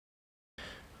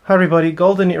Hi everybody,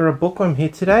 Golden Era Bookworm here.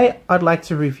 Today I'd like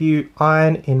to review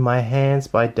Iron in My Hands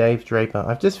by Dave Draper.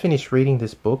 I've just finished reading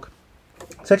this book.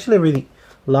 It's actually a really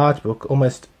large book,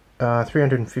 almost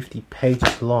 350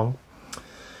 pages long.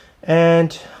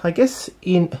 And I guess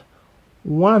in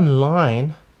one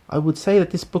line, I would say that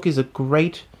this book is a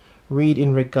great read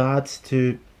in regards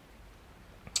to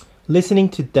listening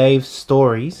to Dave's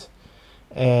stories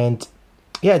and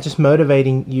just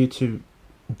motivating you to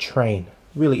train.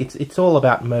 Really, it's all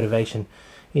about motivation.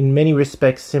 In many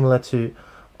respects, similar to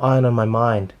Iron on My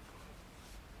Mind.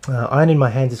 Iron in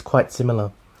My Hands is quite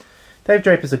similar. Dave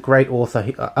Draper is a great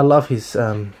author. I love his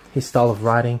style of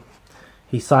writing.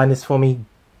 He signed this for me,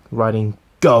 writing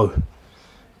Go,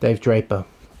 Dave Draper.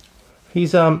 He's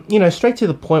straight to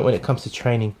the point when it comes to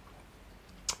training.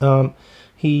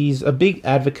 He's a big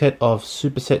advocate of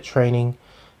superset training.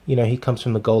 You know, he comes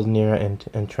from the golden era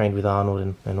and trained with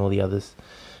Arnold and all the others.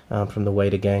 From the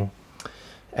Wader gang.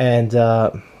 And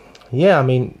I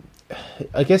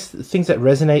guess things that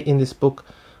resonate in this book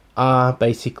are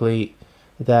basically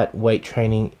that weight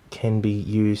training can be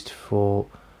used for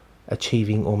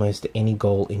achieving almost any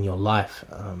goal in your life,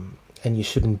 and you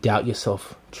shouldn't doubt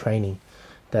yourself training.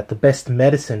 That the best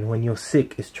medicine when you're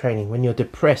sick is training. When you're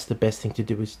depressed, the best thing to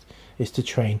do is to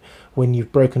train. When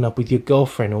you've broken up with your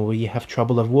girlfriend, or you have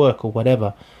trouble at work or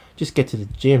whatever, just get to the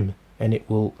gym and it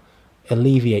will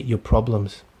alleviate your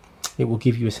problems. It will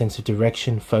give you a sense of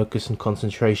direction, focus and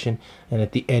concentration, and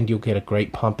at the end you'll get a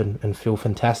great pump and feel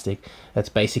fantastic. That's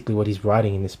basically what he's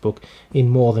writing in this book in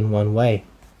more than one way.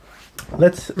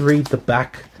 Let's read the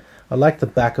back. I like the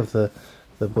back of the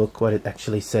book, what it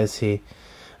actually says here.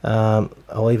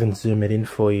 I'll even zoom it in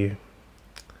for you.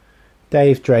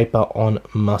 Dave Draper on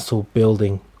muscle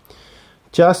building.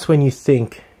 Just when you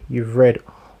think you've read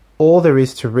all there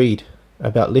is to read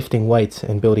about lifting weights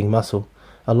and building muscle,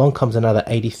 along comes another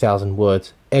 80,000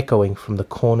 words echoing from the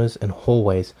corners and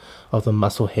hallways of the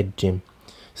Musclehead Gym.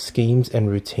 Schemes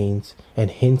and routines and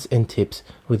hints and tips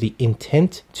with the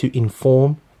intent to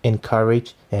inform,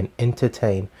 encourage and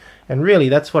entertain. And really,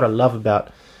 that's what I love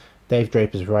about Dave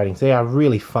Draper's writings. They are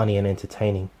really funny and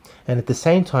entertaining. And at the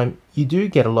same time, you do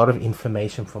get a lot of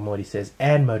information from what he says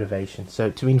and motivation.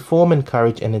 So to inform,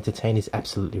 encourage and entertain is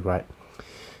absolutely right.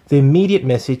 The immediate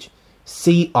message: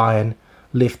 see iron,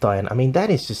 lift iron. I mean,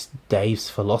 that is just Dave's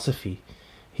philosophy.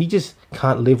 He just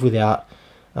can't live without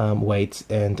weights,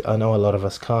 and I know a lot of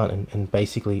us can't, and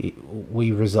basically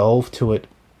we resolve to it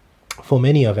for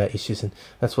many of our issues, and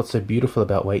that's what's so beautiful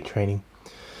about weight training.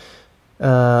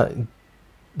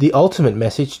 The ultimate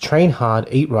message: train hard,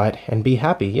 eat right, and be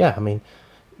happy. Yeah, I mean,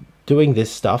 doing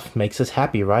this stuff makes us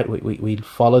happy, right? We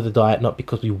follow the diet not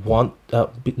because we want,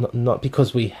 not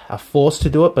because we are forced to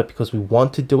do it, but because we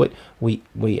want to do it. We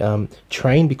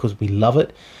train because we love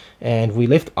it, and we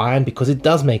lift iron because it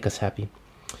does make us happy.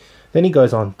 Then he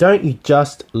goes on: don't you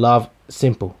just love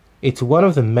simple? It's one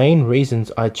of the main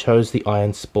reasons I chose the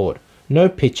iron sport. No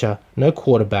pitcher, no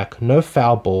quarterback, no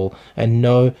foul ball, and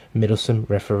no meddlesome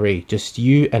referee. Just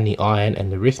you and the iron and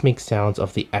the rhythmic sounds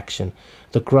of the action.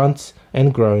 The grunts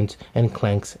and groans and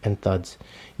clanks and thuds.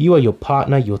 You are your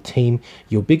partner, your team,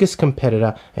 your biggest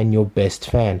competitor, and your best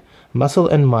fan. Muscle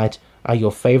and might are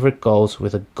your favorite goals,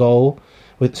 with a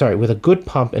good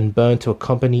pump and burn to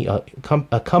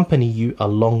accompany you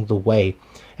along the way.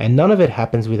 And none of it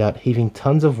happens without heaving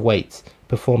tons of weights,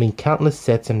 performing countless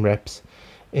sets and reps,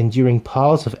 enduring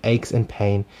piles of aches and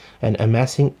pain, and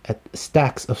amassing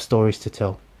stacks of stories to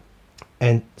tell.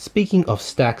 And speaking of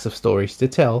stacks of stories to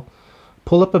tell,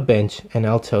 pull up a bench and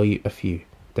I'll tell you a few.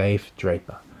 Dave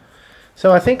Draper.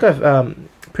 So I think I've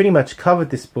pretty much covered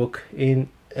this book in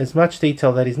as much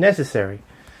detail that is necessary.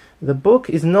 The book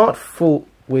is not full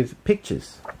with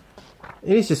pictures.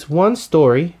 It is just one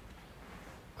story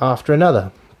after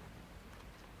another,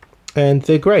 and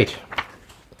they're great.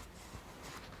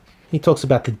 He talks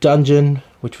about the dungeon,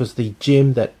 which was the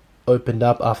gym that opened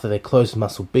up after they closed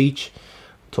Muscle Beach.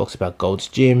 Talks about Gold's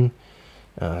Gym.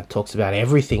 Talks about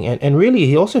everything. And really,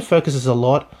 he also focuses a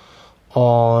lot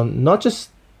on not just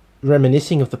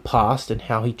reminiscing of the past and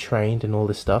how he trained and all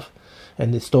this stuff,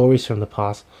 and the stories from the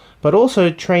past, but also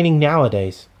training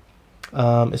nowadays.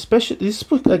 Especially this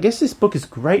book, I guess this book is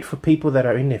great for people that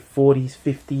are in their 40s,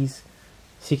 50s,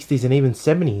 60s, and even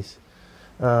 70s.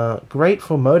 Great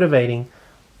for motivating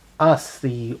us,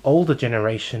 the older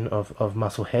generation of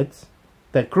muscleheads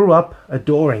that grew up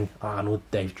adoring Arnold,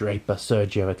 Dave Draper,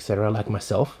 Sergio, etc. Like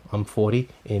myself, I'm 40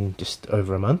 in just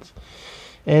over a month.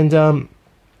 And I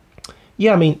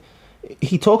mean,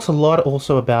 he talks a lot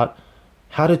also about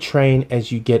how to train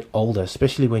as you get older,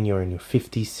 especially when you're in your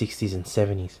 50s, 60s, and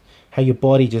 70s. How your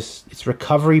body its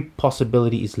recovery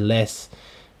possibility is less,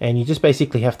 and you just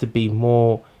basically have to be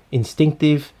more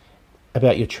instinctive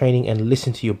about your training and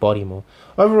listen to your body more.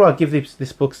 Overall, I give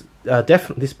this book a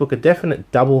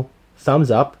definite double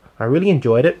thumbs up. I really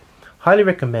enjoyed it, highly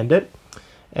recommend it,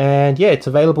 and yeah, it's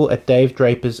available at Dave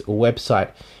Draper's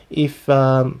website. If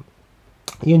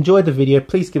you enjoyed the video,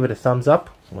 please give it a thumbs up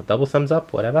or double thumbs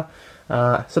up, whatever.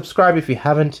 Subscribe if you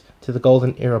haven't to the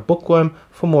Golden Era Bookworm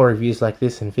for more reviews like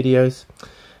this and videos,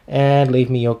 and leave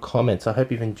me your comments. I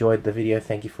hope you've enjoyed the video.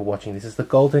 Thank you for watching. This is the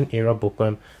Golden Era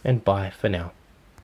Bookworm, and bye for now.